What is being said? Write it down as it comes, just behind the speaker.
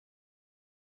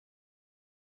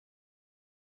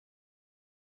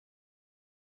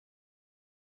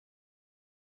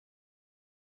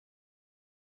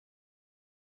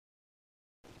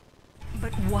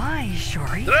But why,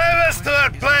 Shori? Drive us to our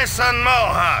place on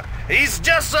Mohawk. He's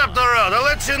just up the road. I'll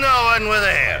let you know when we're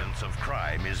there. Science of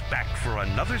Crime is back for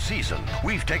another season.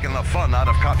 We've taken the fun out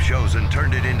of cop shows and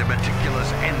turned it into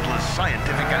meticulous, endless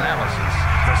scientific analysis.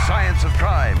 The Science of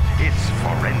Crime, it's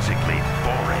forensically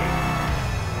boring.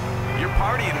 You're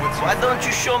partying with some... Why don't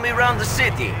you show me around the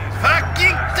city?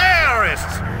 Fucking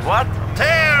terrorists! What?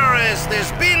 Terrorists!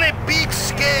 There's been a big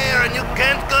scare and you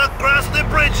can't go across the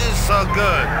bridges so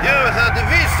good. You without the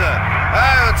visa.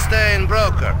 I would stay in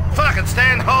Broker. Fucking stay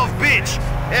in Hove Beach.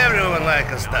 Everyone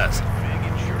like us does.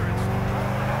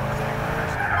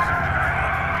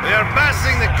 We are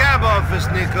passing the cab office,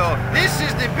 Nico. This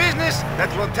is the business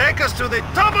that will take us to the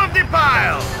top of the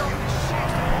pile.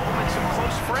 Make some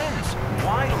close friends.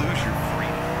 Why lose your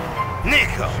freedom?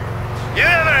 Nico, you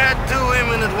ever had two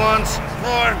women at once?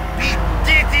 Four big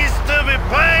titties to be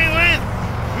playing with?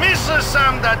 Misle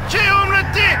sam da će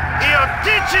umreti I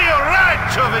otići u raj,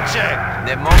 čoveče.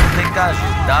 Ne mogu te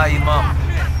kažeš, da imam.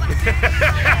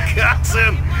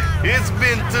 Cousin, it's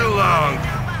been too long.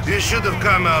 You should have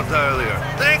come out earlier.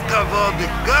 Think of all the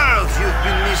girls you've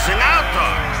been missing out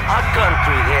on. Our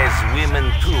country has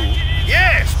women too.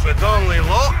 Yes, but only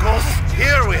locals.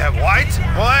 Here we have white,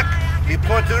 black, the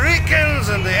Puerto Ricans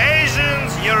and the Asians,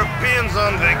 Europeans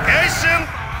on vacation.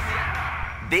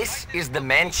 This is the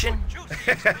mansion?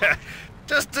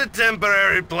 Just a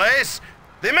temporary place.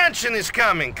 The mansion is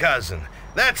coming, cousin.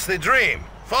 That's the dream.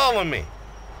 Follow me.